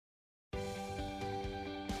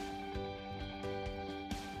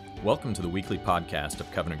Welcome to the weekly podcast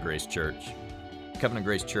of Covenant Grace Church. Covenant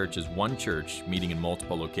Grace Church is one church meeting in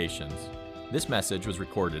multiple locations. This message was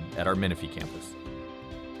recorded at our Menifee campus.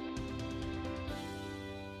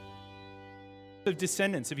 Of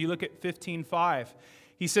descendants, if you look at 15:5,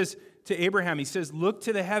 he says to Abraham, he says, look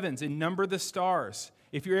to the heavens and number the stars.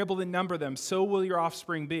 If you're able to number them, so will your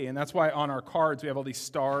offspring be. And that's why on our cards we have all these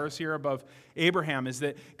stars here above Abraham, is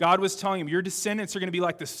that God was telling him, your descendants are going to be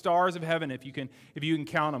like the stars of heaven if you can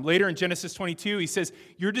count them. Later in Genesis 22, he says,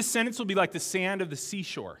 your descendants will be like the sand of the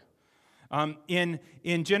seashore. In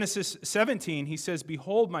Genesis 17, he says,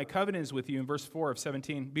 behold, my covenant is with you, in verse 4 of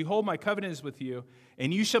 17. Behold, my covenant is with you,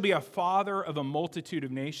 and you shall be a father of a multitude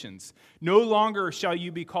of nations. No longer shall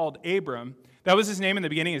you be called Abram. That was his name in the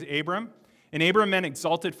beginning, is Abram. And Abram meant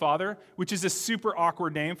exalted father, which is a super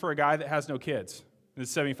awkward name for a guy that has no kids.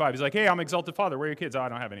 It's 75. He's like, hey, I'm exalted father. Where are your kids? Oh, I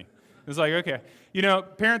don't have any. It's like, okay. You know,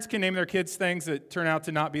 parents can name their kids things that turn out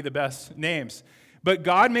to not be the best names. But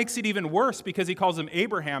God makes it even worse because he calls him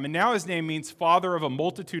Abraham, and now his name means father of a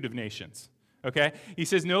multitude of nations. Okay? He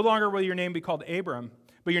says, no longer will your name be called Abram,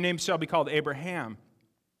 but your name shall be called Abraham.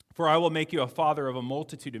 For I will make you a father of a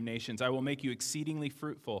multitude of nations. I will make you exceedingly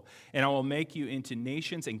fruitful, and I will make you into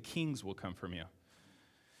nations, and kings will come from you.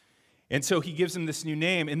 And so he gives him this new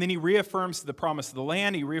name, and then he reaffirms the promise of the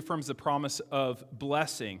land. He reaffirms the promise of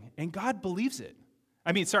blessing, and God believes it.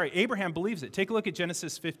 Abraham believes it. Take a look at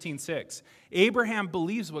Genesis 15:6. Abraham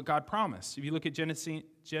believes what God promised. If you look at Genesis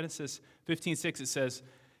 15:6, it says,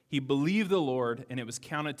 he believed the Lord, and it was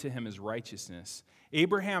counted to him as righteousness.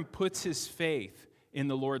 Abraham puts his faith in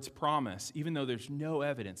the Lord's promise, even though there's no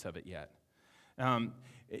evidence of it yet.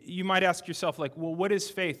 You might ask yourself, like, well, what is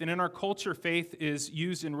faith? And in our culture, faith is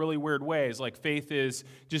used in really weird ways. Like, faith is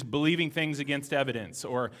just believing things against evidence,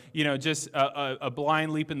 or, just a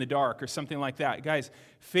blind leap in the dark, or something like that. Guys,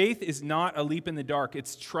 faith is not a leap in the dark.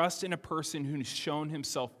 It's trust in a person who's shown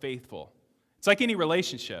himself faithful. It's like any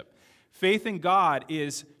relationship. Faith in God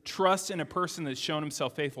is trust in a person that's shown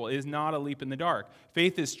himself faithful. It is not a leap in the dark.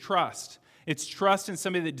 Faith is trust. It's trust in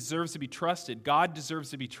somebody that deserves to be trusted. God deserves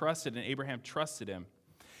to be trusted, and Abraham trusted him.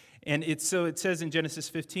 And it says in Genesis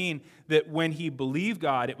 15 that when he believed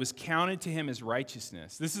God, it was counted to him as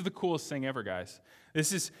righteousness. This is the coolest thing ever, guys.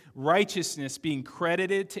 This is righteousness being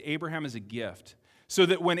credited to Abraham as a gift. So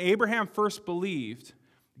that when Abraham first believed,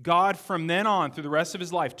 God from then on, through the rest of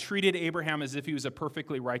his life, treated Abraham as if he was a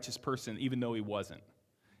perfectly righteous person, even though he wasn't.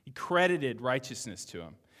 He credited righteousness to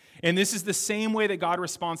him. And this is the same way that God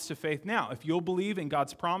responds to faith now. If you'll believe in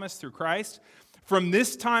God's promise through Christ, from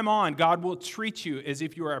this time on, God will treat you as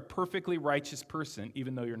if you are a perfectly righteous person,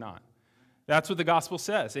 even though you're not. That's what the gospel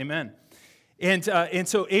says. Amen. And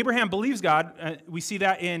so Abraham believes God. We see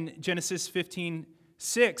that in Genesis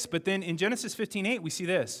 15:6. But then in Genesis 15:8, we see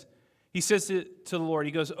this. He says to the Lord,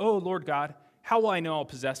 he goes, oh, Lord God, how will I know I'll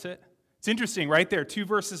possess it? It's interesting, right there, two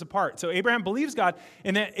verses apart. So Abraham believes God,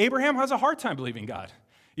 and then Abraham has a hard time believing God.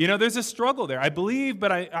 There's a struggle there. I believe,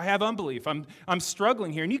 but I have unbelief. I'm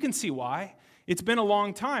struggling here, and you can see why. It's been a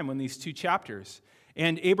long time in these two chapters,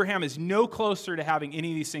 and Abraham is no closer to having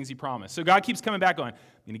any of these things he promised. So God keeps coming back going,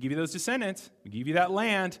 I'm going to give you those descendants. I'm going to give you that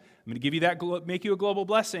land. I'm going to give you that, make you a global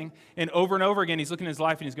blessing. And over again, he's looking at his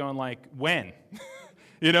life, and he's going like, when?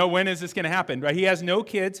 When is this going to happen? Right? He has no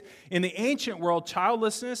kids. In the ancient world,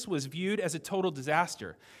 childlessness was viewed as a total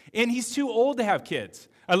disaster, and he's too old to have kids.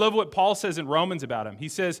 I love what Paul says in Romans about him. He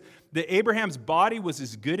says that Abraham's body was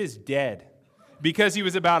as good as dead because he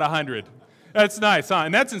was about 100. That's nice, huh?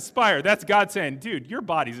 And that's inspired. That's God saying, dude, your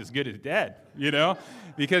body's as good as dead,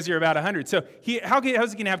 because you're about 100. So how's he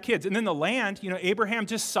going to have kids? And then the land, Abraham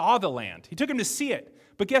just saw the land. He took him to see it.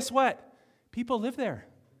 But guess what? People live there.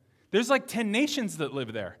 There's like 10 nations that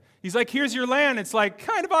live there. He's like, here's your land. It's like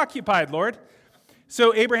kind of occupied, Lord.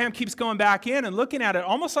 So Abraham keeps going back in and looking at it,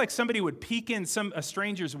 almost like somebody would peek in a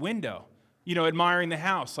stranger's window, admiring the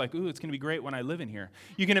house, like, ooh, it's going to be great when I live in here.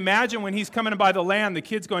 You can imagine when he's coming by the land, the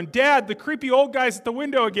kid's going, Dad, the creepy old guy's at the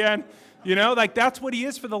window again. Like that's what he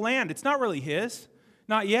is for the land. It's not really his,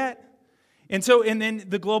 not yet. And then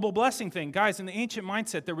the global blessing thing. Guys, in the ancient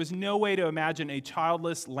mindset, there was no way to imagine a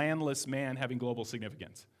childless, landless man having global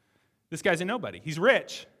significance. This guy's a nobody. He's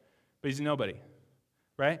rich, but he's a nobody.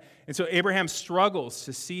 Right? And so Abraham struggles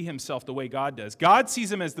to see himself the way God does. God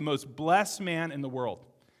sees him as the most blessed man in the world.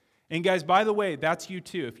 And guys, by the way, that's you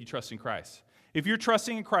too if you trust in Christ. If you're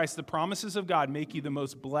trusting in Christ, the promises of God make you the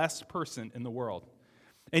most blessed person in the world.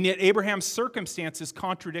 And yet Abraham's circumstances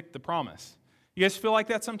contradict the promise. You guys feel like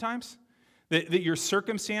that sometimes? That your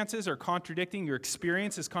circumstances are contradicting, your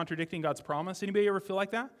experience is contradicting God's promise? Anybody ever feel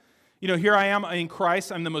like that? Here I am in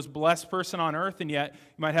Christ, I'm the most blessed person on earth, and yet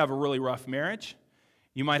you might have a really rough marriage.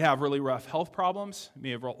 You might have really rough health problems. You may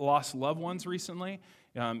have lost loved ones recently.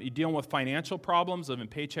 You're dealing with financial problems, living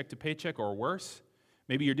paycheck to paycheck or worse.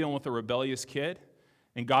 Maybe you're dealing with a rebellious kid,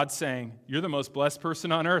 and God's saying, you're the most blessed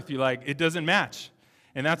person on earth. You're like, it doesn't match.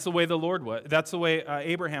 And that's the way the Lord was. That's the way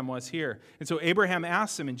Abraham was here. And so Abraham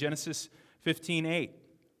asks him in Genesis 15:8.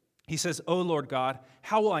 He says, "Oh, Lord God,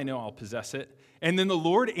 how will I know I'll possess it?" And then the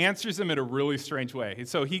Lord answers him in a really strange way. And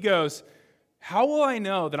so he goes, how will I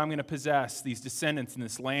know that I'm going to possess these descendants and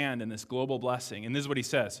this land and this global blessing? And this is what he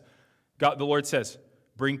says. The Lord says,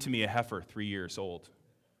 bring to me a heifer 3 years old,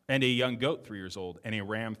 and a young goat 3 years old, and a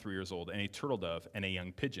ram 3 years old, and a turtle dove, and a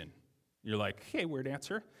young pigeon. You're like, hey, weird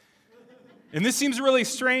answer. And this seems really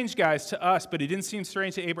strange, guys, to us, but it didn't seem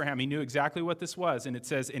strange to Abraham. He knew exactly what this was. And it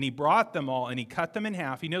says, and he brought them all, and he cut them in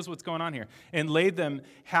half. He knows what's going on here. And laid them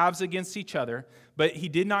halves against each other, but he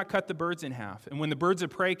did not cut the birds in half. And when the birds of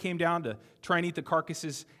prey came down to try and eat the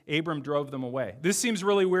carcasses, Abram drove them away. This seems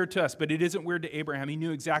really weird to us, but it isn't weird to Abraham. He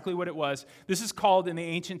knew exactly what it was. This is called, in the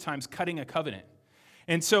ancient times, cutting a covenant.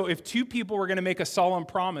 And so if two people were going to make a solemn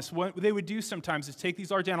promise, what they would do sometimes is take these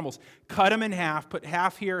large animals, cut them in half, put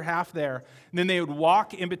half here, half there, and then they would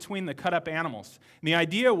walk in between the cut up animals. And the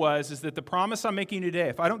idea is that the promise I'm making today,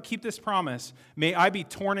 if I don't keep this promise, may I be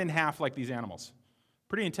torn in half like these animals.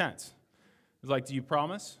 Pretty intense. It's like, do you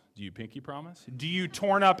promise? Do you pinky promise? Do you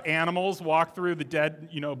torn up animals walk through the dead,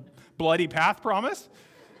 bloody path promise?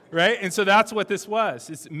 Right? And so that's what this was.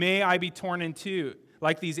 It's, may I be torn in two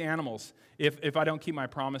like these animals if I don't keep my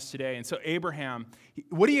promise today. And so Abraham,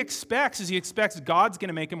 what he expects is he expects God's going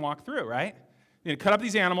to make him walk through, right? He's going to cut up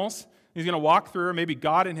these animals. He's going to walk through, or maybe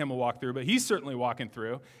God and him will walk through, but he's certainly walking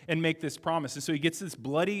through and make this promise. And so he gets this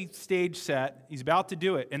bloody stage set. He's about to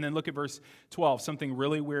do it. And then look at verse 12. Something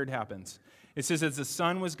really weird happens. It says, as the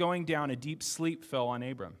sun was going down, a deep sleep fell on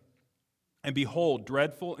Abram. And behold,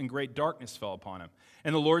 dreadful and great darkness fell upon him.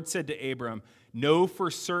 And the Lord said to Abram, know for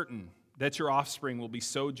certain that your offspring will be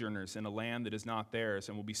sojourners in a land that is not theirs,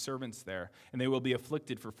 and will be servants there, and they will be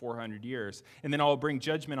afflicted for 400 years. And then I will bring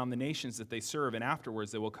judgment on the nations that they serve, and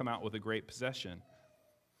afterwards they will come out with a great possession.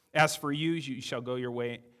 As for you, you shall go your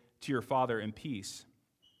way to your father in peace.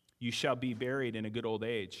 You shall be buried in a good old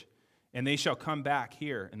age, and they shall come back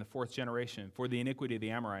here in the fourth generation, for the iniquity of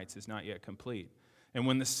the Amorites is not yet complete. And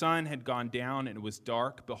when the sun had gone down and it was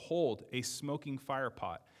dark, behold, a smoking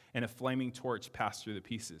firepot and a flaming torch passed through the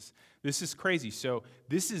pieces. This is crazy. So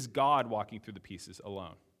this is God walking through the pieces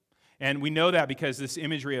alone. And we know that because this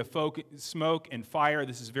imagery of smoke and fire,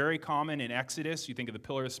 this is very common in Exodus. You think of the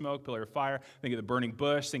pillar of smoke, pillar of fire. Think of the burning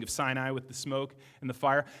bush. Think of Sinai with the smoke and the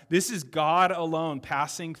fire. This is God alone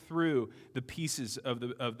passing through the pieces of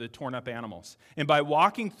the torn up animals. And by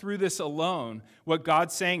walking through this alone, what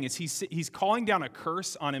God's saying is he's calling down a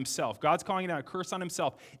curse on himself. God's calling down a curse on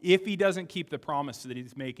himself if he doesn't keep the promise that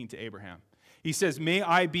he's making to Abraham. He says, may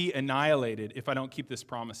I be annihilated if I don't keep this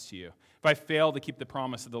promise to you, if I fail to keep the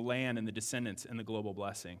promise of the land and the descendants and the global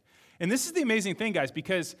blessing. And this is the amazing thing, guys,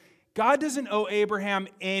 because God doesn't owe Abraham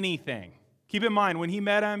anything. Keep in mind, when he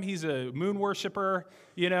met him, he's a moon worshiper,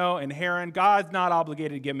 and Haran. God's not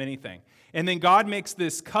obligated to give him anything. And then God makes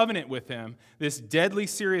this covenant with him, this deadly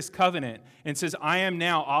serious covenant, and says, I am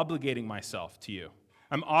now obligating myself to you.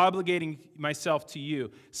 I'm obligating myself to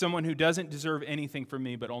you, someone who doesn't deserve anything from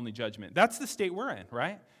me but only judgment. That's the state we're in,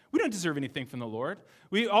 right? We don't deserve anything from the Lord.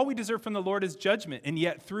 All we deserve from the Lord is judgment. And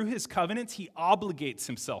yet, through his covenants, he obligates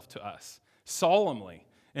himself to us solemnly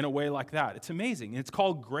in a way like that. It's amazing. It's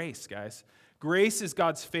called grace, guys. Grace is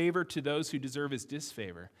God's favor to those who deserve his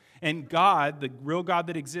disfavor. And God, the real God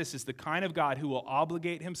that exists, is the kind of God who will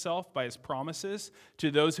obligate himself by his promises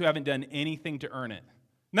to those who haven't done anything to earn it.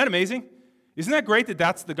 Isn't that amazing? Isn't that great that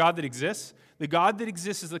that's the God that exists? The God that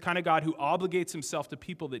exists is the kind of God who obligates himself to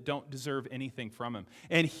people that don't deserve anything from him.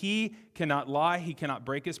 And he cannot lie, he cannot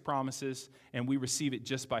break his promises, and we receive it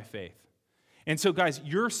just by faith. And so, guys,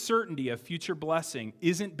 your certainty of future blessing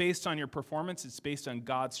isn't based on your performance, it's based on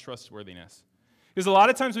God's trustworthiness. Because a lot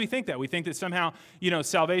of times we think that. We think that somehow,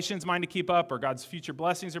 salvation's mine to keep up, or God's future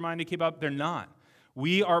blessings are mine to keep up. They're not.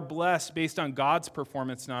 We are blessed based on God's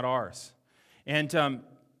performance, not ours. And,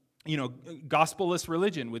 gospel-less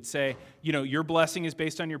religion would say, your blessing is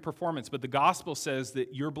based on your performance, but the gospel says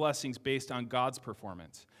that your blessing's based on God's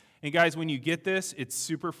performance. And guys, when you get this, it's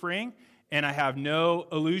super freeing, and I have no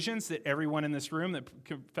illusions that everyone in this room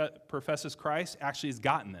that professes Christ actually has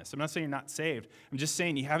gotten this. I'm not saying you're not saved. I'm just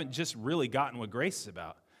saying you haven't just really gotten what grace is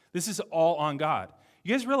about. This is all on God.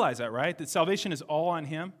 You guys realize that, right? That salvation is all on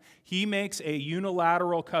him. He makes a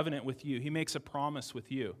unilateral covenant with you. He makes a promise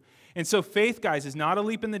with you. And so faith, guys, is not a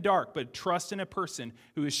leap in the dark, but trust in a person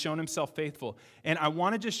who has shown himself faithful. And I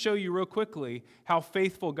want to just show you real quickly how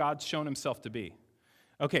faithful God's shown himself to be.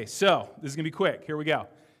 Okay, so this is going to be quick. Here we go.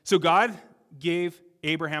 So God gave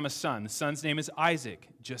Abraham a son. The son's name is Isaac,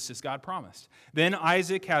 just as God promised. Then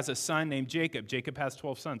Isaac has a son named Jacob. Jacob has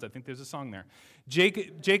 12 sons. I think there's a song there.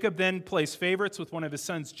 Jacob then plays favorites with one of his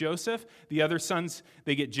sons, Joseph. The other sons,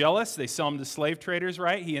 they get jealous. They sell him to slave traders,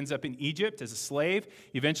 right? He ends up in Egypt as a slave.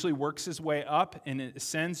 He eventually works his way up and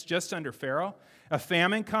ascends just under Pharaoh. A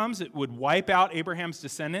famine comes. It would wipe out Abraham's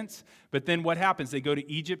descendants. But then what happens? They go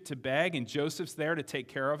to Egypt to beg, and Joseph's there to take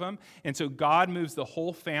care of them. And so God moves the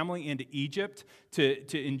whole family into Egypt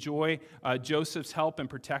to enjoy Joseph's help and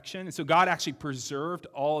protection. And so God actually preserved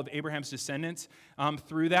all of Abraham's descendants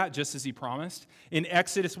through that, just as he promised. In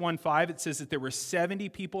Exodus 1:5, it says that there were 70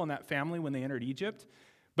 people in that family when they entered Egypt.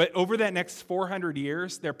 But over that next 400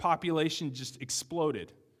 years, their population just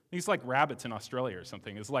exploded. It's like rabbits in Australia or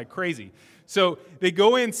something. It's like crazy. So they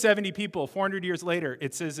go in 70 people. 400 years later,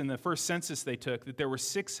 it says in the first census they took that there were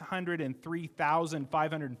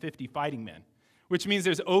 603,550 fighting men, which means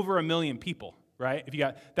there's over 1 million people, right? If you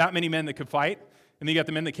got that many men that could fight, and then you got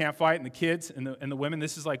the men that can't fight, and the kids and the women,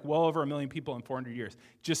 this is like well over 1 million people in 400 years,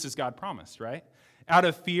 just as God promised, right? Out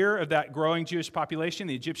of fear of that growing Jewish population,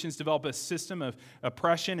 the Egyptians develop a system of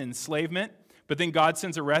oppression and enslavement. But then God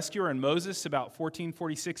sends a rescuer in Moses about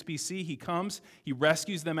 1446 BC. He comes, he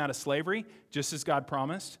rescues them out of slavery, just as God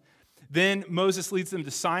promised. Then Moses leads them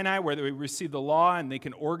to Sinai, where they receive the law and they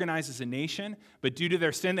can organize as a nation. But due to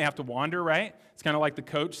their sin, they have to wander, right? It's kind of like the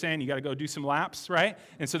coach saying, you got to go do some laps, right?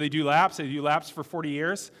 And so they do laps for 40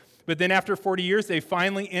 years. But then after 40 years, they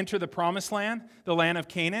finally enter the promised land, the land of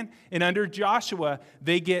Canaan. And under Joshua,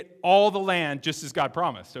 they get all the land just as God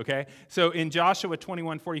promised, okay? So in Joshua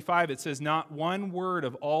 21:45, it says, not one word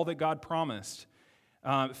of all that God promised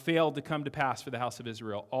failed to come to pass for the house of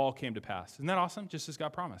Israel. All came to pass. Isn't that awesome? Just as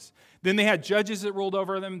God promised. Then they had judges that ruled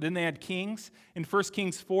over them. Then they had kings. In 1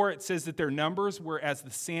 Kings 4, it says that their numbers were as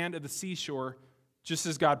the sand of the seashore, just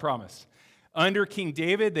as God promised. Under King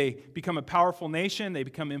David, they become a powerful nation. They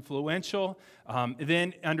become influential.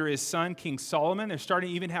 Then under his son, King Solomon, they're starting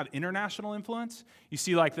to even have international influence. You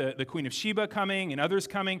see like the Queen of Sheba coming and others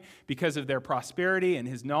coming because of their prosperity and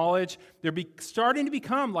his knowledge. They're starting to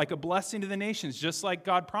become like a blessing to the nations, just like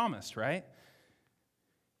God promised, right?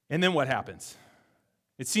 And then what happens?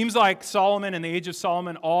 It seems like Solomon and the age of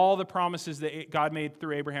Solomon, all the promises that God made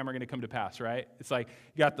through Abraham are going to come to pass, right? It's like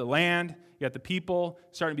you got the land, you got the people,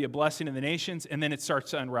 starting to be a blessing to the nations, and then it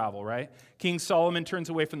starts to unravel, right? King Solomon turns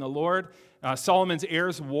away from the Lord. Solomon's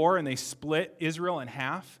heirs war, and they split Israel in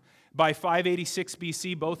half. By 586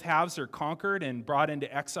 BC, both halves are conquered and brought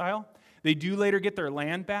into exile. They do later get their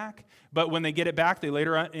land back, but when they get it back, they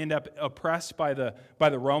later end up oppressed by the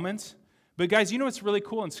Romans. But guys, you know what's really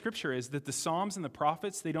cool in Scripture is that the Psalms and the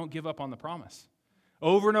prophets, they don't give up on the promise.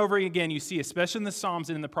 Over and over again, you see, especially in the Psalms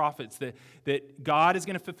and in the prophets, that God is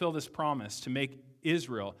going to fulfill this promise to make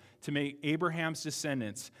Israel, to make Abraham's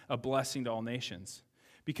descendants a blessing to all nations.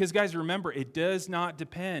 Because, guys, remember, it does not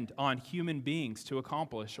depend on human beings to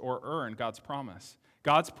accomplish or earn God's promise.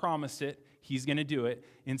 God's promised it. He's going to do it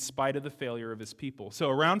in spite of the failure of his people. So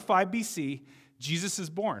around 5 BC, Jesus is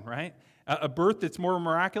born, right? A birth that's more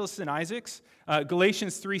miraculous than Isaac's.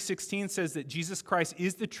 Galatians 3:16 says that Jesus Christ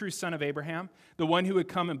is the true son of Abraham, the one who would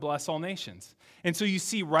come and bless all nations. And so you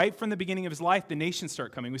see right from the beginning of his life, the nations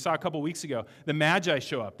start coming. We saw a couple weeks ago, the Magi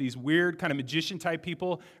show up. These weird kind of magician-type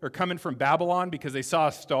people are coming from Babylon because they saw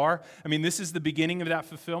a star. I mean, this is the beginning of that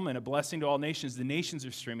fulfillment, a blessing to all nations. The nations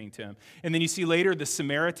are streaming to him. And then you see later the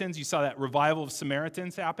Samaritans. You saw that revival of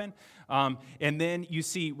Samaritans happen. And then you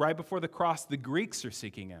see right before the cross, the Greeks are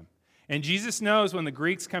seeking him. And Jesus knows when the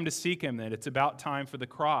Greeks come to seek him that it's about time for the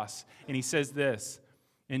cross. And he says this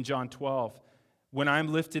in John 12, when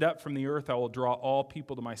I'm lifted up from the earth, I will draw all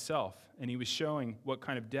people to myself. And he was showing what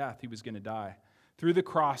kind of death he was going to die. Through the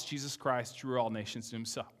cross, Jesus Christ drew all nations to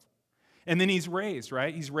himself. And then he's raised,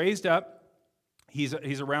 right? He's raised up.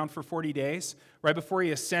 He's around for 40 days. Right before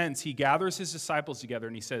he ascends, he gathers his disciples together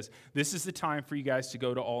and he says, this is the time for you guys to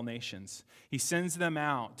go to all nations. He sends them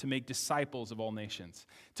out to make disciples of all nations,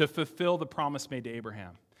 to fulfill the promise made to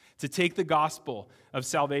Abraham, to take the gospel of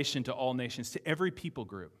salvation to all nations, to every people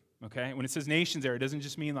group. Okay? When it says nations there, it doesn't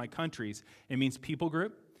just mean like countries. It means people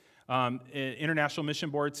group. International Mission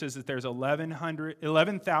Board says that there's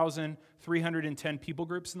 11,310 people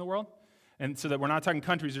groups in the world. And so that we're not talking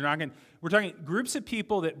countries, we're talking groups of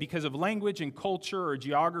people that because of language and culture or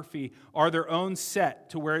geography are their own set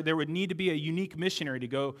to where there would need to be a unique missionary to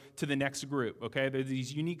go to the next group, okay? There's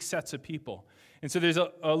these unique sets of people. And so there's a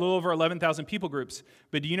little over 11,000 people groups,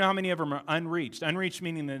 but do you know how many of them are unreached? Unreached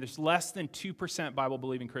meaning that there's less than 2%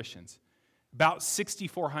 Bible-believing Christians. About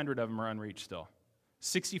 6,400 of them are unreached still.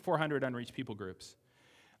 6,400 unreached people groups.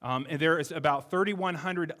 And there is about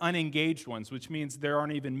 3,100 unengaged ones, which means there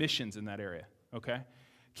aren't even missions in that area, okay?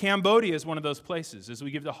 Cambodia is one of those places. As we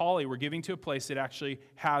give to Holly, we're giving to a place that actually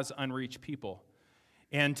has unreached people.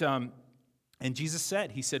 And Jesus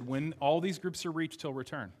said, he said, when all these groups are reached, he'll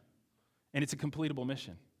return. And it's a completable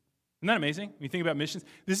mission. Isn't that amazing? When you think about missions,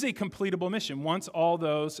 this is a completable mission. Once all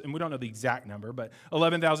those, and we don't know the exact number, but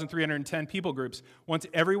 11,310 people groups, once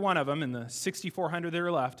every one of them, and the 6,400 that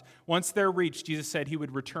are left, once they're reached, Jesus said he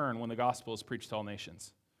would return when the gospel is preached to all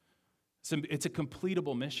nations. So it's a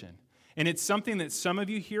completable mission. And it's something that some of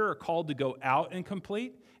you here are called to go out and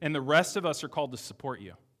complete, and the rest of us are called to support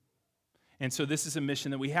you. And so this is a mission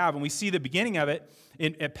that we have, and we see the beginning of it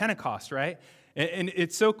at Pentecost, right? And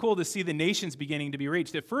it's so cool to see the nations beginning to be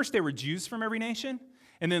reached. At first, they were Jews from every nation.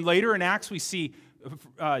 And then later in Acts, we see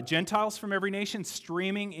Gentiles from every nation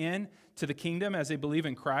streaming in to the kingdom as they believe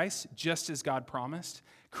in Christ, just as God promised,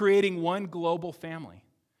 creating one global family.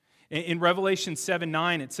 In Revelation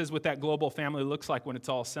 7:9, it says what that global family looks like when it's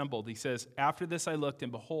all assembled. He says, after this I looked,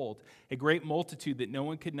 and behold, a great multitude that no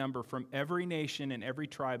one could number from every nation and every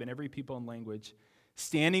tribe and every people and language,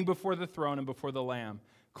 standing before the throne and before the Lamb,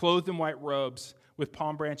 clothed in white robes, with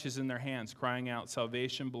palm branches in their hands, crying out,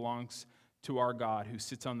 salvation belongs to our God who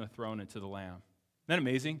sits on the throne and to the Lamb. Isn't that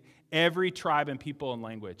amazing? Every tribe and people and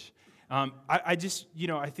language. I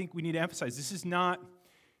think we need to emphasize,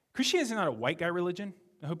 Christianity is not a white guy religion.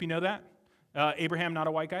 I hope you know that. Abraham, not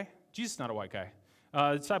a white guy. Jesus, not a white guy.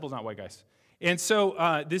 The disciples, not white guys. And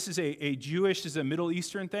so this is a Jewish, this is a Middle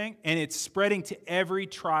Eastern thing, and it's spreading to every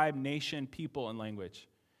tribe, nation, people, and language.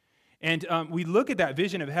 And we look at that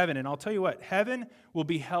vision of heaven, and I'll tell you what, heaven will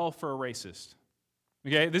be hell for a racist.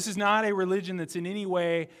 Okay, this is not a religion that's in any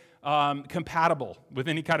way compatible with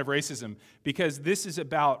any kind of racism, because this is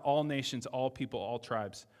about all nations, all people, all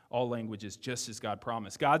tribes, all languages, just as God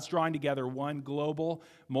promised. God's drawing together one global,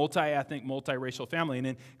 multi-ethnic, multiracial family. And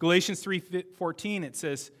in Galatians 3:14, it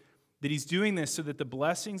says that he's doing this so that the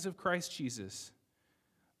blessings of Christ Jesus,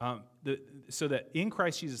 so that in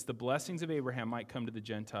Christ Jesus, the blessings of Abraham might come to the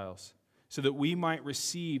Gentiles, so that we might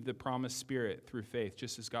receive the promised Spirit through faith,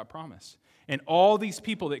 just as God promised. And all these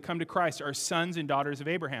people that come to Christ are sons and daughters of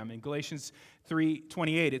Abraham. In Galatians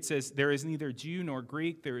 3:28, it says, there is neither Jew nor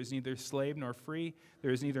Greek, there is neither slave nor free,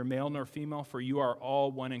 there is neither male nor female, for you are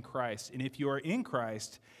all one in Christ. And if you are in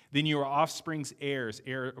Christ, then you are offspring's heirs,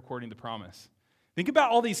 heir according to promise. Think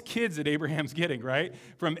about all these kids that Abraham's getting, right?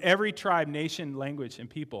 From every tribe, nation, language, and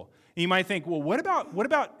people. And you might think, well, what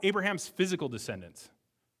about Abraham's physical descendants?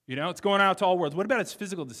 You know, it's going out to all worlds. What about its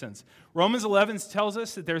physical descendants? Romans 11 tells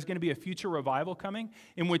us that there's going to be a future revival coming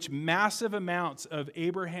in which massive amounts of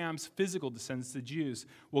Abraham's physical descendants, the Jews,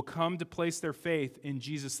 will come to place their faith in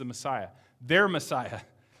Jesus the Messiah, their Messiah.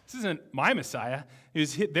 This isn't my Messiah. He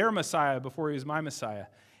was their Messiah before he was my Messiah.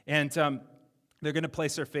 And they're going to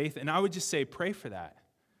place their faith. And I would just say, pray for that.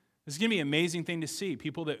 This is going to be an amazing thing to see.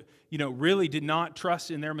 People that, really did not trust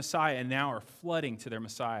in their Messiah and now are flooding to their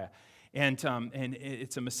Messiah. And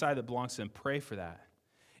it's a Messiah that belongs to them. Pray for that.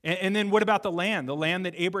 And then what about the land? The land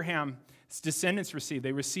that Abraham's descendants received.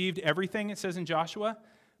 They received everything, it says in Joshua,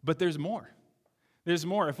 but there's more. There's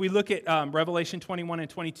more. If we look at Revelation 21 and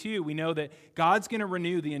 22, we know that God's going to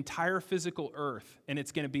renew the entire physical earth, and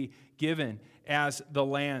it's going to be given as the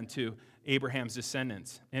land to Abraham's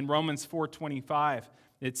descendants. In Romans 4:25,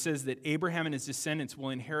 it says that Abraham and his descendants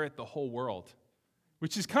will inherit the whole world,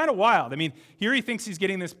 which is kind of wild. I mean, here he thinks he's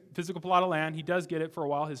getting this physical plot of land. He does get it for a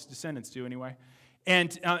while. His descendants do anyway.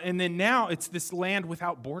 And then now it's this land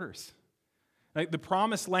without borders. Like the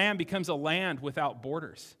promised land becomes a land without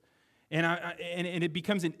borders. And it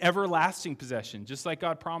becomes an everlasting possession, just like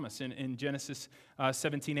God promised in Genesis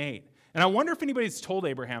 17:8. And I wonder if anybody's told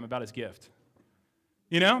Abraham about his gift.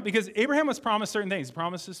 Because Abraham was promised certain things. He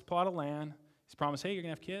promised this plot of land. He's promised, hey, you're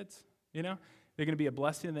going to have kids. They're going to be a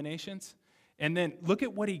blessing to the nations. And then look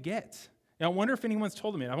at what he gets. And I wonder if anyone's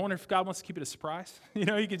told him it. I wonder if God wants to keep it a surprise. You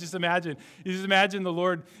could just imagine. You just imagine the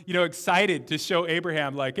Lord, excited to show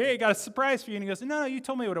Abraham, like, hey, I got a surprise for you. And he goes, no, you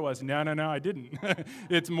told me what it was. No, I didn't.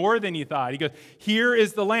 It's more than you thought. He goes, here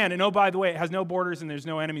is the land. And oh, by the way, it has no borders and there's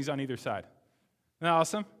no enemies on either side. Isn't that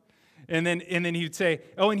awesome? And then he'd say,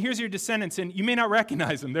 oh, and here's your descendants. And you may not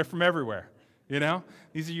recognize them. They're from everywhere.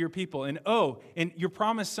 These are your people. And and your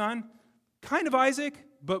promised son, kind of Isaac,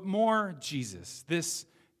 but more Jesus, this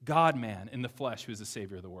God-man in the flesh who is the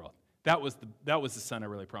Savior of the world. That was the son I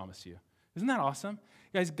really promised you. Isn't that awesome?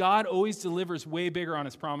 Guys, God always delivers way bigger on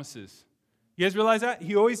his promises. You guys realize that?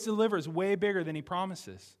 He always delivers way bigger than he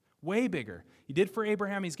promises. Way bigger. He did for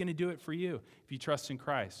Abraham, he's going to do it for you if you trust in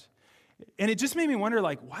Christ. And it just made me wonder,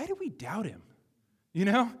 why do we doubt him? You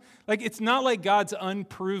know? It's not like God's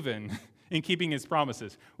unproven in keeping his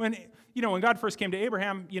promises. When God first came to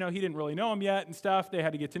Abraham, he didn't really know him yet and stuff. They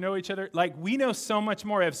had to get to know each other. We know so much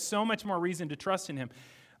more. We have so much more reason to trust in him.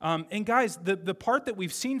 And guys, the part that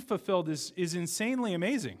we've seen fulfilled is insanely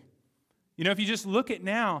amazing. If you just look at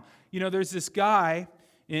now, there's this guy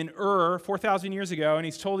in 4,000 years ago, and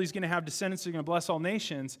he's told he's going to have descendants who are going to bless all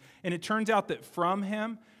nations. And it turns out that from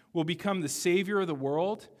him will become the Savior of the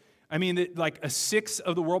world. I mean, that a sixth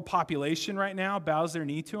of the world population right now bows their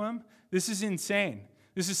knee to him. This is insane.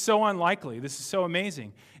 This is so unlikely. This is so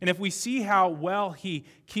amazing. And if we see how well he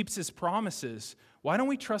keeps his promises, why don't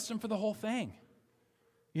we trust him for the whole thing?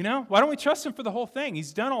 Why don't we trust him for the whole thing?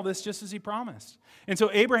 He's done all this just as he promised. And so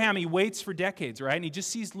Abraham, he waits for decades, right? And he just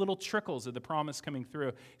sees little trickles of the promise coming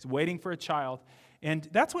through. He's waiting for a child. And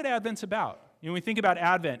that's what Advent's about. When we think about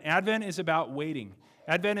Advent is about waiting.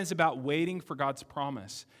 Advent is about waiting for God's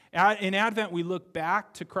promise. In Advent, we look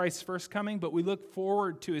back to Christ's first coming, but we look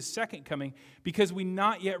forward to his second coming because we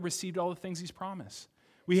not yet received all the things he's promised.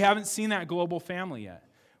 We haven't seen that global family yet.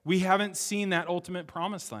 We haven't seen that ultimate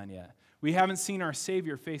promised land yet. We haven't seen our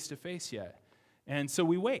Savior face to face yet. And so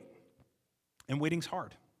we wait. And waiting's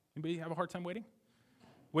hard. Anybody have a hard time waiting?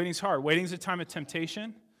 Waiting's hard. Waiting's a time of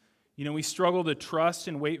temptation. We struggle to trust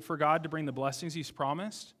and wait for God to bring the blessings he's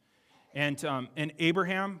promised. And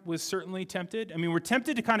Abraham was certainly tempted. I mean, we're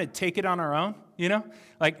tempted to kind of take it on our own,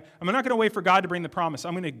 I'm not going to wait for God to bring the promise.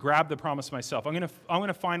 I'm going to grab the promise myself. I'm going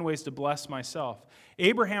to find ways to bless myself.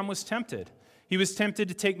 Abraham was tempted. He was tempted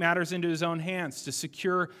to take matters into his own hands to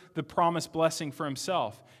secure the promised blessing for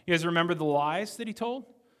himself. You guys remember the lies that he told?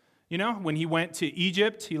 When he went to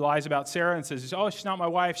Egypt, he lies about Sarah and says, oh, she's not my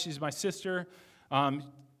wife, she's my sister.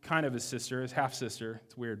 Kind of his sister, his half-sister.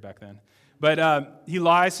 It's weird back then. But he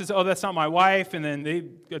lies, says, oh, that's not my wife, and then they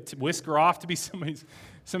whisk her off to be somebody's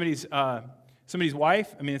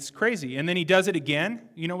wife. I mean, it's crazy. And then he does it again,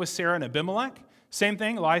 with Sarah and Abimelech. Same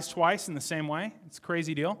thing, lies twice in the same way. It's a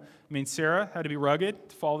crazy deal. I mean, Sarah had to be rugged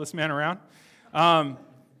to follow this man around.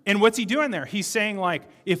 And what's he doing there? He's saying,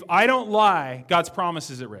 if I don't lie, God's promise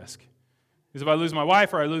is at risk. Because if I lose my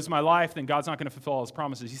wife or I lose my life, then God's not going to fulfill all his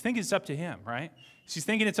promises. He's thinking it's up to him, right? She's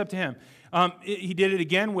thinking it's up to him. He did it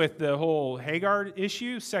again with the whole Hagar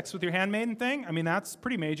issue, sex with your handmaiden thing. I mean, that's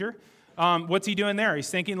pretty major. What's he doing there? He's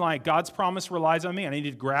thinking God's promise relies on me. I need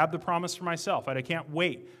to grab the promise for myself. I can't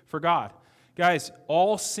wait for God. Guys,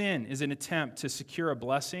 all sin is an attempt to secure a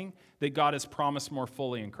blessing that God has promised more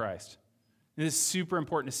fully in Christ. This is super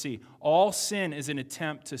important to see. All sin is an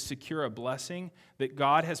attempt to secure a blessing that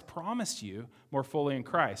God has promised you more fully in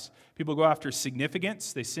Christ. People go after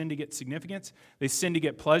significance. They sin to get significance. They sin to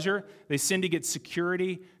get pleasure. They sin to get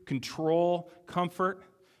security, control, comfort.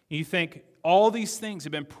 And you think all these things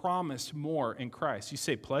have been promised more in Christ. You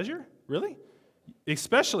say, pleasure? Really?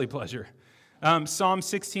 Especially pleasure. Psalm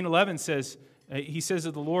 16:11 says, he says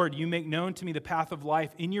of the Lord, you make known to me the path of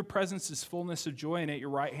life. In your presence is fullness of joy, and at your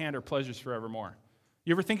right hand are pleasures forevermore.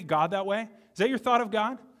 You ever think of God that way? Is that your thought of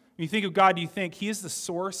God? When you think of God, do you think he is the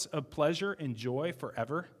source of pleasure and joy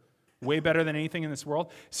forever? Way better than anything in this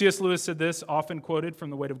world? C.S. Lewis said this, often quoted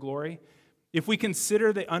from The Weight of Glory. If we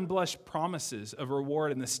consider the unblushed promises of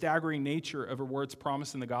reward and the staggering nature of rewards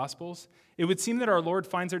promised in the Gospels, it would seem that our Lord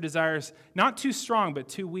finds our desires not too strong, but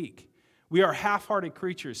too weak. We are half-hearted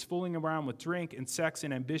creatures fooling around with drink and sex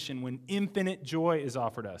and ambition when infinite joy is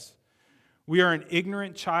offered us. We are an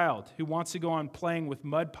ignorant child who wants to go on playing with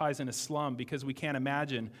mud pies in a slum because we can't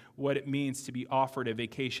imagine what it means to be offered a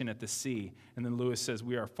vacation at the sea. And then Lewis says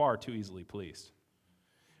we are far too easily pleased.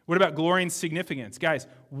 What about glory and significance? Guys,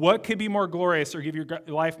 what could be more glorious or give your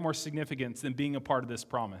life more significance than being a part of this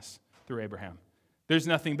promise through Abraham? There's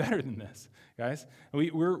nothing better than this, guys.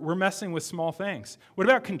 We're messing with small things. What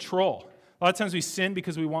about control? A lot of times we sin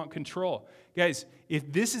because we want control. Guys,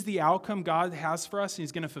 if this is the outcome God has for us and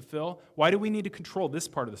he's going to fulfill, why do we need to control this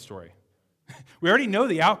part of the story? We already know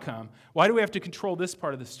the outcome. Why do we have to control this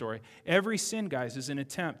part of the story? Every sin, guys, is an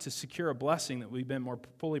attempt to secure a blessing that we've been more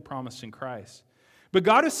fully promised in Christ. But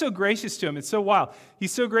God is so gracious to him. It's so wild.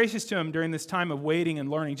 He's so gracious to him during this time of waiting and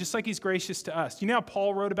learning, just like he's gracious to us. You know how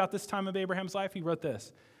Paul wrote about this time of Abraham's life? He wrote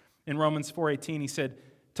this in Romans 4:18. He said,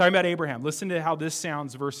 talking about Abraham, listen to how this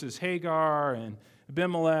sounds versus Hagar and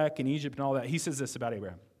Abimelech and Egypt and all that. He says this about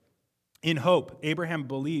Abraham. In hope, Abraham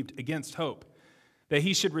believed against hope that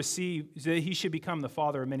he should become the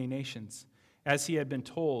father of many nations. As he had been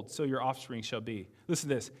told, so your offspring shall be. Listen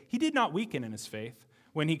to this. He did not weaken in his faith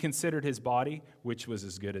when he considered his body, which was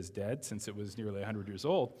as good as dead, since it was nearly 100 years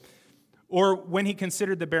old, or when he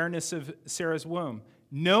considered the barrenness of Sarah's womb.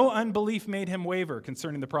 No unbelief made him waver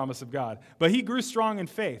concerning the promise of God, but he grew strong in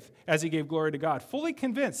faith as he gave glory to God, fully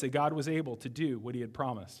convinced that God was able to do what he had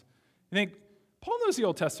promised. You think, Paul knows the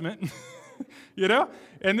Old Testament,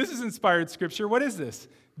 And this is inspired scripture. What is this?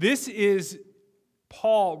 This is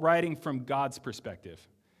Paul writing from God's perspective.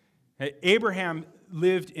 Abraham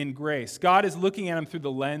lived in grace. God is looking at him through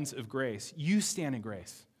the lens of grace. You stand in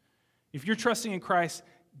grace. If you're trusting in Christ,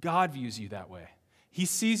 God views you that way. He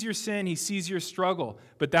sees your sin, he sees your struggle,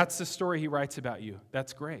 but that's the story he writes about you.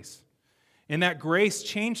 That's grace. And that grace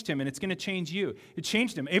changed him, and it's going to change you. It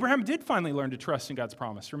changed him. Abraham did finally learn to trust in God's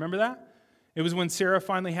promise. Remember that? It was when Sarah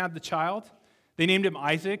finally had the child. They named him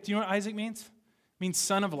Isaac. Do you know what Isaac means? It means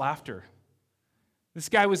son of laughter. This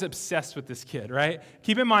guy was obsessed with this kid, right?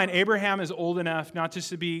 Keep in mind, Abraham is old enough not just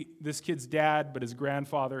to be this kid's dad, but his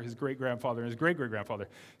grandfather, his great-grandfather, and his great-great-grandfather.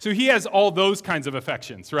 So he has all those kinds of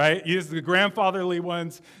affections, right? He has the grandfatherly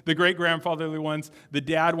ones, the great-grandfatherly ones, the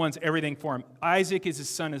dad ones, everything for him. Isaac is his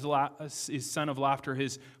son of laughter,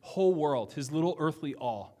 his whole world, his little earthly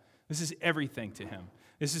all. This is everything to him.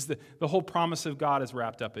 This is the whole promise of God is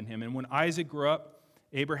wrapped up in him. And when Isaac grew up,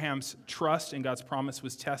 Abraham's trust in God's promise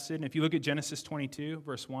was tested. And if you look at Genesis 22,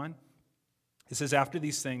 verse 1, it says, after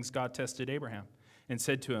these things, God tested Abraham and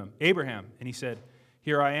said to him, Abraham, and he said,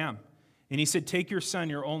 here I am. And he said, take your son,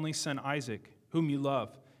 your only son Isaac, whom you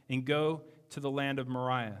love, and go to the land of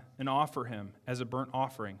Moriah and offer him as a burnt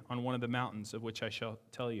offering on one of the mountains of which I shall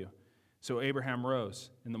tell you. So Abraham rose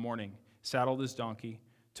in the morning, saddled his donkey,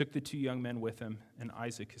 took the 2 young men with him, and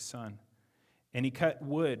Isaac his son. And he cut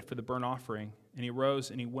wood for the burnt offering, and he rose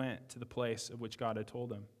and he went to the place of which God had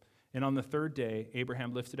told him. And on the 3rd day,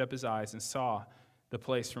 Abraham lifted up his eyes and saw the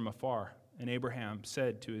place from afar. And Abraham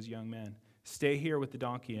said to his young men, stay here with the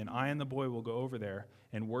donkey, and I and the boy will go over there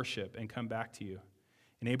and worship and come back to you.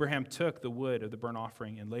 And Abraham took the wood of the burnt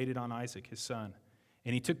offering and laid it on Isaac his son.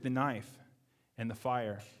 And he took the knife and the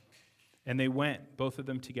fire, and they went, both of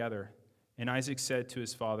them together. And Isaac said to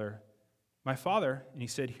his father, my father, and he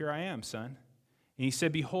said, here I am, son. And he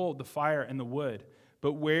said, behold, the fire and the wood,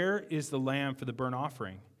 but where is the lamb for the burnt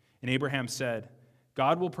offering? And Abraham said,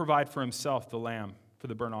 God will provide for himself the lamb for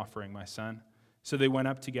the burnt offering, my son. So they went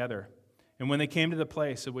up together. And when they came to the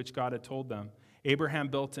place of which God had told them, Abraham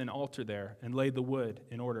built an altar there and laid the wood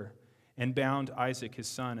in order, and bound Isaac his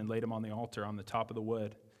son and laid him on the altar on the top of the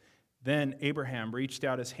wood. Then Abraham reached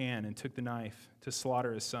out his hand and took the knife to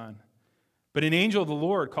slaughter his son. But an angel of the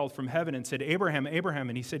Lord called from heaven and said, Abraham, Abraham.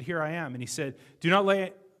 And he said, here I am. And he said, do not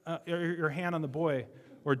lay your hand on the boy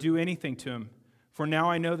or do anything to him. For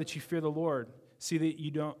now I know that you fear the Lord. See that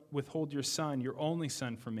you don't withhold your son, your only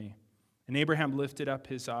son, from me. And Abraham lifted up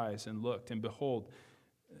his eyes and looked, and behold,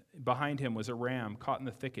 behind him was a ram caught in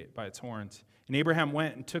the thicket by its horns. And Abraham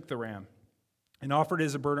went and took the ram and offered it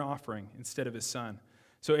as a burnt offering instead of his son.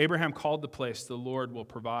 So Abraham called the place, the Lord will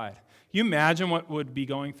provide. Can you imagine what would be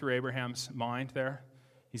going through Abraham's mind there?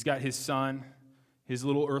 He's got his son, his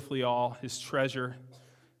little earthly all, his treasure,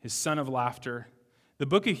 his son of laughter. The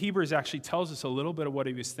book of Hebrews actually tells us a little bit of what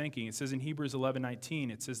he was thinking. It says in Hebrews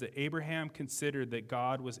 11:19, it says that Abraham considered that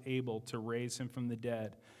God was able to raise him from the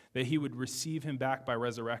dead, that he would receive him back by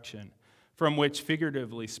resurrection, from which,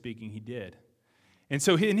 figuratively speaking, he did. And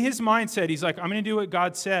so in his mindset, he's like, I'm going to do what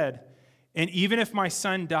God said. And even if my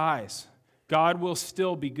son dies, God will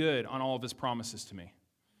still be good on all of his promises to me.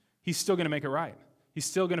 He's still going to make it right. He's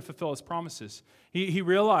still going to fulfill his promises. He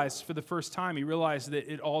realized for the first time, he realized that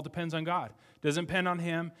it all depends on God. It doesn't depend on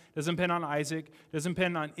him, doesn't depend on Isaac, doesn't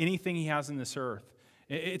depend on anything he has in this earth.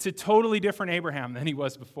 It's a totally different Abraham than he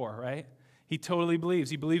was before, right? He totally believes.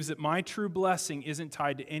 He believes that my true blessing isn't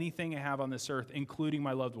tied to anything I have on this earth, including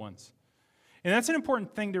my loved ones. And that's an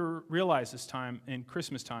important thing to realize this time in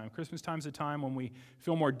Christmas time. Christmas time is a time when we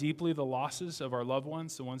feel more deeply the losses of our loved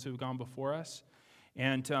ones, the ones who have gone before us.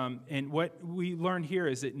 And what we learn here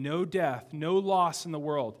is that no death, no loss in the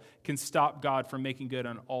world can stop God from making good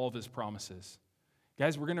on all of his promises.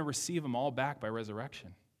 Guys, we're going to receive them all back by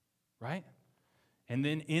resurrection, right? And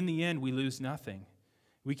then in the end, we lose nothing.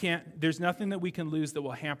 There's nothing that we can lose that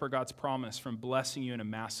will hamper God's promise from blessing you in a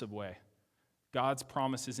massive way. God's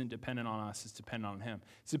promise isn't dependent on us, it's dependent on him.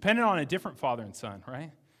 It's dependent on a different father and son,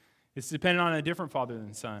 right? It's dependent on a different father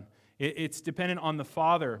than son. It's dependent on the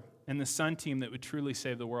father and the son team that would truly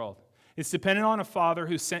save the world. It's dependent on a father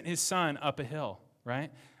who sent his son up a hill, right?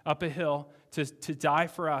 Up a hill to die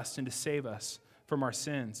for us and to save us from our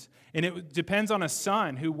sins. And it depends on a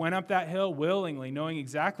son who went up that hill willingly, knowing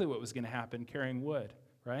exactly what was going to happen, carrying wood,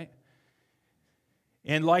 right?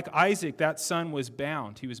 And like Isaac, that son was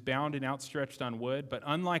bound. He was bound and outstretched on wood, but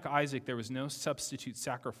unlike Isaac, there was no substitute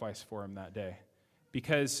sacrifice for him that day,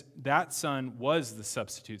 because that son was the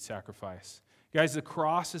substitute sacrifice. Guys, the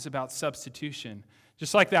cross is about substitution.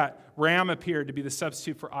 Just like that ram appeared to be the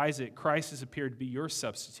substitute for Isaac, Christ has appeared to be your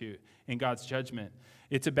substitute in God's judgment.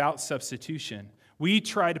 It's about substitution. We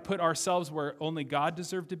try to put ourselves where only God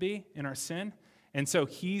deserved to be in our sin, and so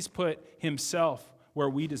he's put himself where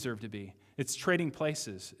we deserve to be. It's trading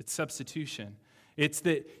places. It's substitution. It's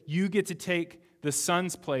that you get to take the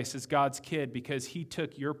son's place as God's kid because he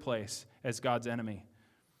took your place as God's enemy.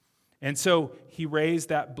 And so he raised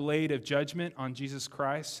that blade of judgment on Jesus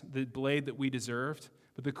Christ, the blade that we deserved.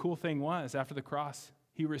 But the cool thing was, after the cross,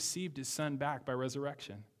 he received his son back by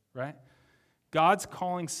resurrection, right? God's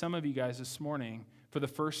calling some of you guys this morning for the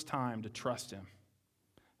first time to trust him,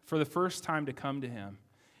 for the first time to come to him.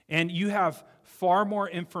 And you have far more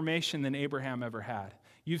information than Abraham ever had.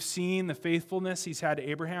 You've seen the faithfulness he's had to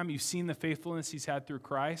Abraham. You've seen the faithfulness he's had through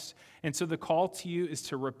Christ. And so the call to you is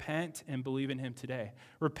to repent and believe in him today.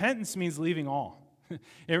 Repentance means leaving all.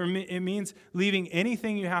 It means leaving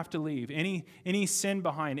anything you have to leave, any sin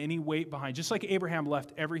behind, any weight behind. Just like Abraham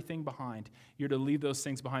left everything behind, you're to leave those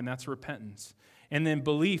things behind. That's repentance. And then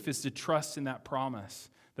belief is to trust in that promise,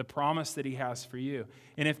 the promise that he has for you.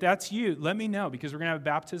 And if that's you, let me know, because we're going to have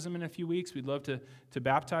baptism in a few weeks. We'd love to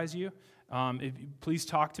baptize you. Please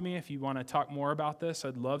talk to me if you want to talk more about this.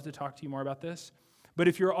 I'd love to talk to you more about this. But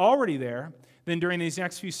if you're already there, then during these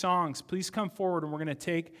next few songs, please come forward and we're going to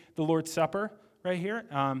take the Lord's Supper right here.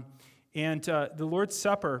 The Lord's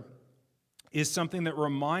Supper is something that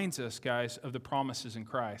reminds us, guys, of the promises in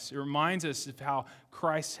Christ. It reminds us of how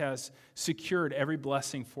Christ has secured every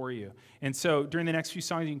blessing for you. And so during the next few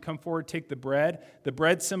songs, you can come forward, take the bread. The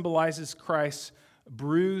bread symbolizes Christ's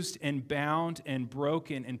bruised and bound and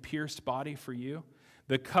broken and pierced body for you.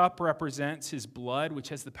 The cup represents his blood, which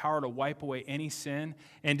has the power to wipe away any sin,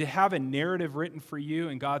 and to have a narrative written for you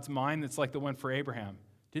in God's mind that's like the one for Abraham.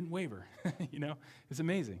 Didn't waver. It's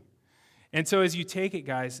amazing. And so as you take it,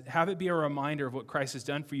 guys, have it be a reminder of what Christ has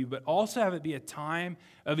done for you, but also have it be a time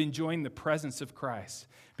of enjoying the presence of Christ.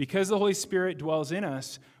 Because the Holy Spirit dwells in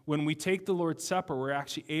us, when we take the Lord's Supper, we're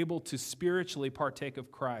actually able to spiritually partake of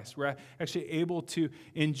Christ. We're actually able to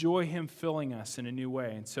enjoy him filling us in a new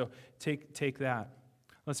way. And so take that.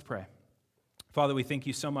 Let's pray. Father, we thank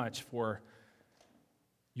you so much for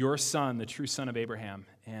your son, the true son of Abraham.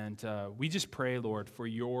 And we just pray, Lord, for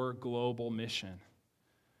your global mission.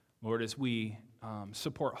 Lord, as we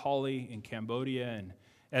support Holly in Cambodia and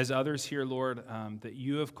as others here, Lord, that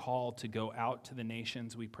you have called to go out to the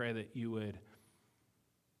nations, we pray that you would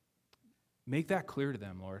make that clear to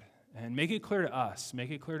them, Lord, and make it clear to us.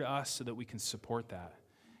 Make it clear to us so that we can support that.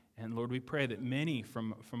 And Lord, we pray that many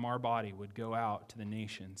from our body would go out to the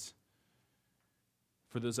nations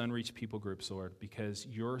for those unreached people groups, Lord, because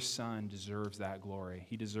your son deserves that glory.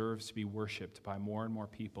 He deserves to be worshiped by more and more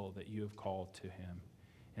people that you have called to him.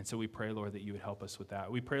 And so we pray, Lord, that you would help us with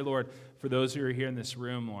that. We pray, Lord, for those who are here in this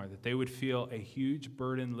room, Lord, that they would feel a huge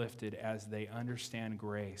burden lifted as they understand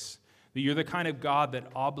grace. That you're the kind of God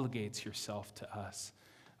that obligates yourself to us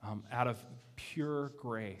out of pure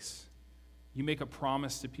grace. You make a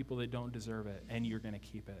promise to people that don't deserve it, and you're going to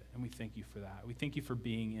keep it. And we thank you for that. We thank you for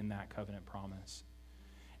being in that covenant promise.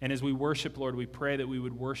 And as we worship, Lord, we pray that we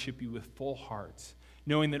would worship you with full hearts,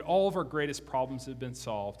 knowing that all of our greatest problems have been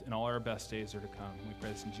solved and all our best days are to come. We pray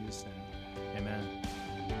this in Jesus' name. Amen.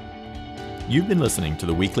 You've been listening to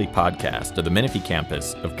the weekly podcast of the Menifee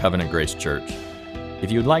campus of Covenant Grace Church.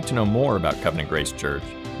 If you would like to know more about Covenant Grace Church,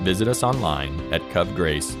 visit us online at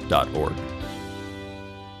covgrace.org.